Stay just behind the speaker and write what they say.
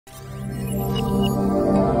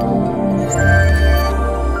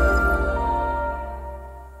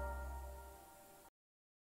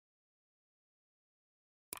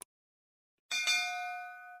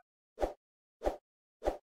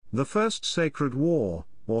The first sacred war,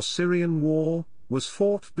 or Cirraean War, was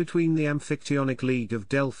fought between the Amphictyonic League of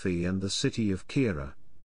Delphi and the city of Kirrha.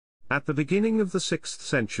 At the beginning of the 6th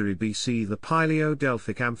century BC, the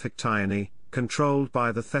Pylaeo-Delphic Amphictyony, controlled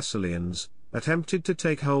by the Thessalians, attempted to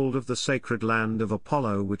take hold of the sacred land of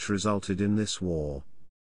Apollo, which resulted in this war.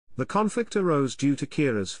 The conflict arose due to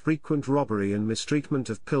Kirrha's frequent robbery and mistreatment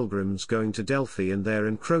of pilgrims going to Delphi and their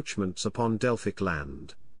encroachments upon Delphic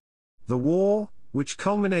land. The war, which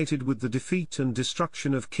culminated with the defeat and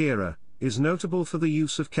destruction of Kirrha, is notable for the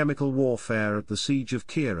use of chemical warfare at the Siege of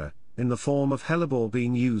Kirrha, in the form of hellebore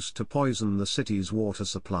being used to poison the city's water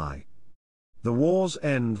supply. The war's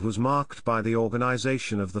end was marked by the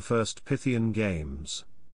organization of the first Pythian Games.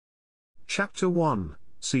 Chapter 1,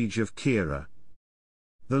 Siege of Kirrha.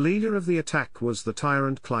 The leader of the attack was the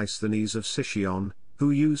tyrant Cleisthenes of Sicyon,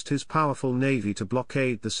 who used his powerful navy to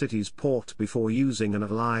blockade the city's port before using an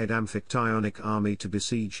allied Amphictyonic army to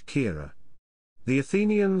besiege Kirrha. The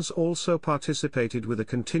Athenians also participated with a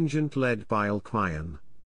contingent led by Alcmaeon.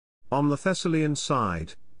 On the Thessalian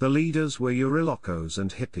side, the leaders were Eurylochos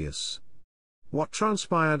and Hippias. What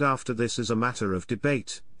transpired after this is a matter of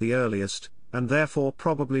debate. The earliest, and therefore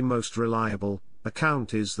probably most reliable,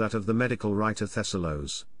 account is that of the medical writer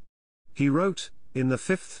Thessalos. He wrote, in the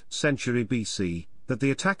 5th century BC, that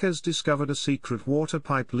the attackers discovered a secret water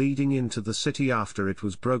pipe leading into the city after it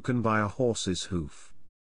was broken by a horse's hoof.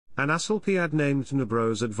 An Asclepiad named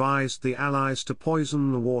Nabros advised the allies to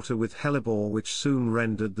poison the water with hellebore, which soon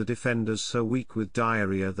rendered the defenders so weak with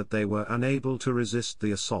diarrhea that they were unable to resist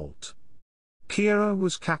the assault. Kirrha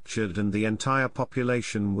was captured and the entire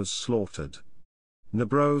population was slaughtered.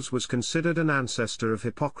 Nabros was considered an ancestor of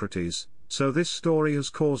Hippocrates, so this story has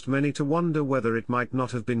caused many to wonder whether it might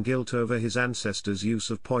not have been guilt over his ancestors' use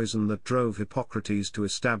of poison that drove Hippocrates to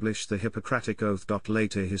establish the Hippocratic Oath.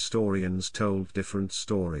 Later historians told different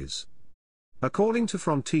stories. According to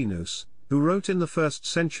Frontinus, who wrote in the 1st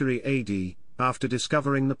century AD, after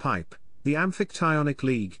discovering the pipe, the Amphictyonic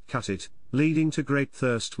League cut it, leading to great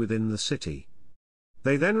thirst within the city.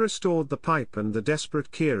 They then restored the pipe and the desperate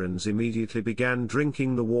Kirrhans immediately began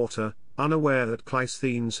drinking the water, unaware that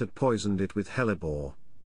Cleisthenes had poisoned it with hellebore.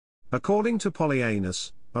 According to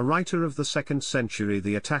Polyaenus, a writer of the 2nd century,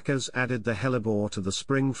 the attackers added the hellebore to the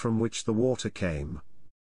spring from which the water came.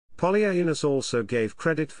 Polyaenus also gave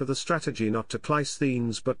credit for the strategy not to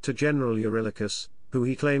Cleisthenes but to General Eurylochus, who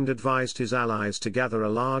he claimed advised his allies to gather a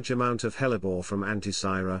large amount of hellebore from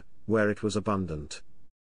Anticyra, where it was abundant.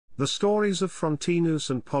 The stories of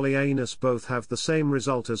Frontinus and Polyaenus both have the same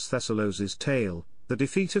result as Thessalos's tale, the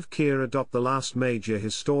defeat of Kirrha. The last major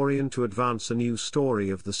historian to advance a new story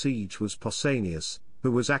of the siege was Pausanias,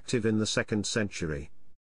 who was active in the 2nd century.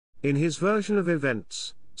 In his version of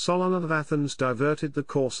events, Solon of Athens diverted the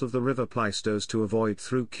course of the river Pleistos to avoid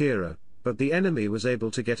through Kirrha, but the enemy was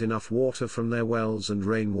able to get enough water from their wells and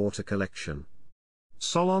rainwater collection.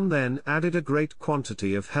 Solon then added a great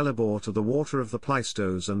quantity of hellebore to the water of the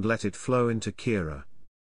Pleistos and let it flow into Kirrha.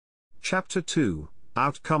 Chapter 2,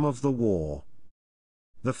 Outcome of the War.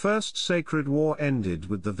 The first sacred war ended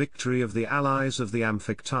with the victory of the allies of the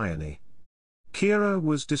Amphictyony. Kirrha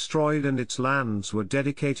was destroyed and its lands were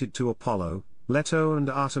dedicated to Apollo, Leto and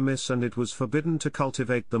Artemis, and it was forbidden to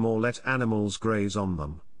cultivate them or let animals graze on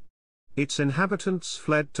them. Its inhabitants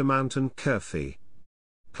fled to mountain Kerphi.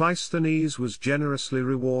 Cleisthenes was generously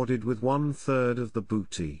rewarded with 1/3 of the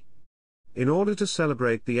booty. In order to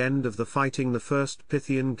celebrate the end of the fighting, the first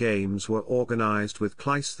Pythian Games were organized with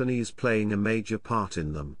Cleisthenes playing a major part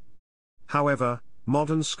in them. However,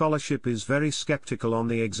 modern scholarship is very skeptical on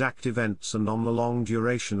the exact events and on the long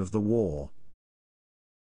duration of the war.